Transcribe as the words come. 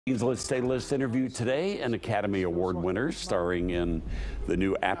Let's Stay List interview today, an Academy Award winner starring in the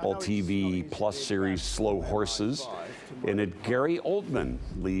new Apple TV Plus series Slow Horses. In it, Gary Oldman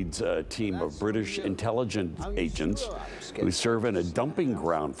leads a team of British intelligence agents who serve in a dumping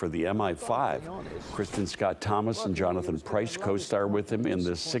ground for the MI5. Kristen Scott Thomas and Jonathan Pryce co-star with him in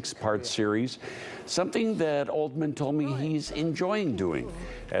this six-part series, something that Oldman told me he's enjoying doing,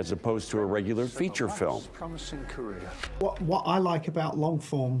 as opposed to a regular feature film. Promising career. What I like about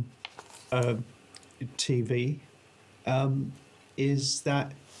long-form TV is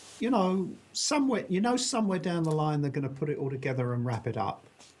that, somewhere down the line they're going to put it all together and wrap it up.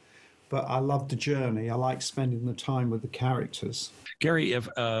 But I love the journey. I like spending the time with the characters. Gary, if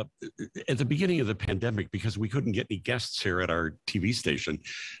at the beginning of the pandemic, because we couldn't get any guests here at our TV station,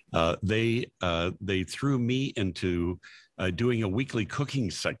 they threw me into doing a weekly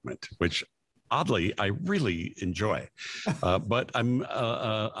cooking segment, which oddly I really enjoy. But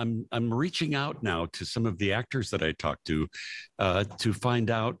I'm reaching out now to some of the actors that I talked to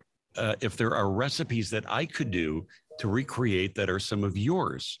find out if there are recipes that I could do to recreate that are some of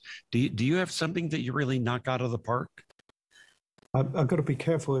yours. Do you have something that you really knock out of the park? I've got to be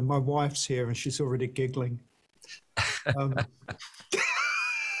careful. And my wife's here, and she's already giggling.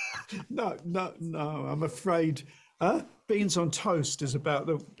 No. I'm afraid. Beans on toast is about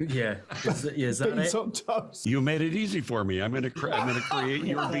the. Yeah, is that beans it? on toast. You made it easy for me. I'm going to create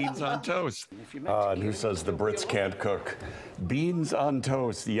your beans on toast. And who says the Brits can't cook? Beans on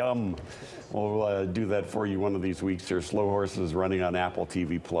toast, yum. We'll do that for you one of these weeks here. Slow Horses running on Apple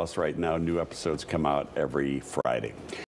TV Plus right now. New episodes come out every Friday.